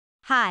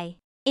Hi.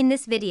 In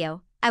this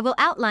video, I will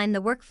outline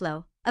the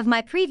workflow of my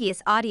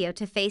previous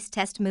audio-to-face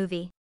test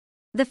movie.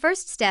 The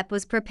first step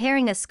was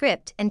preparing a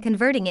script and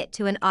converting it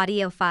to an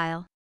audio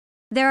file.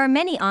 There are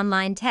many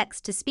online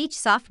text-to-speech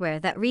software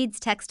that reads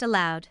text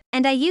aloud,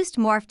 and I used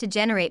Morph to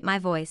generate my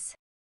voice.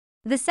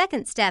 The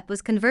second step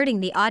was converting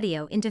the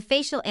audio into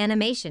facial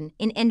animation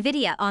in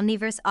NVIDIA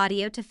Omniverse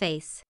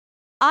Audio2Face.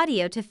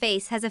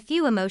 Audio2Face has a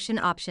few emotion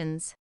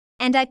options,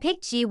 and I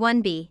picked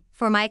G1B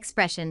for my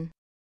expression.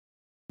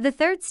 The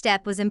third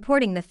step was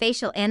importing the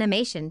facial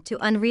animation to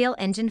Unreal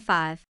Engine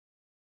 5.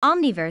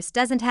 Omniverse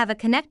doesn't have a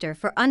connector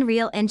for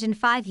Unreal Engine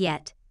 5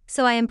 yet,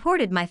 so I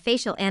imported my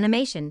facial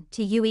animation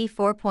to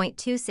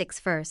UE4.26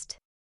 first.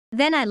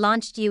 Then I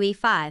launched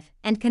UE5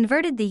 and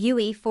converted the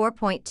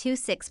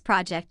UE4.26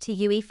 project to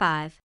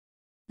UE5.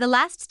 The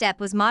last step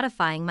was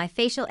modifying my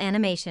facial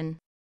animation.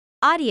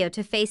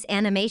 Audio-to-face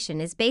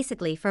animation is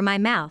basically for my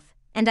mouth,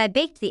 and I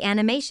baked the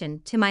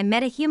animation to my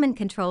MetaHuman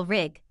control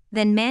rig,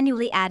 then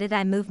manually added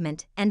eye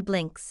movement and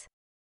blinks.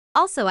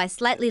 Also, I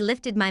slightly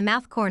lifted my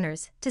mouth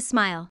corners to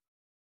smile.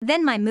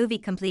 Then my movie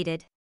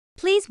completed.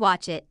 Please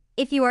watch it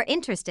if you are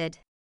interested.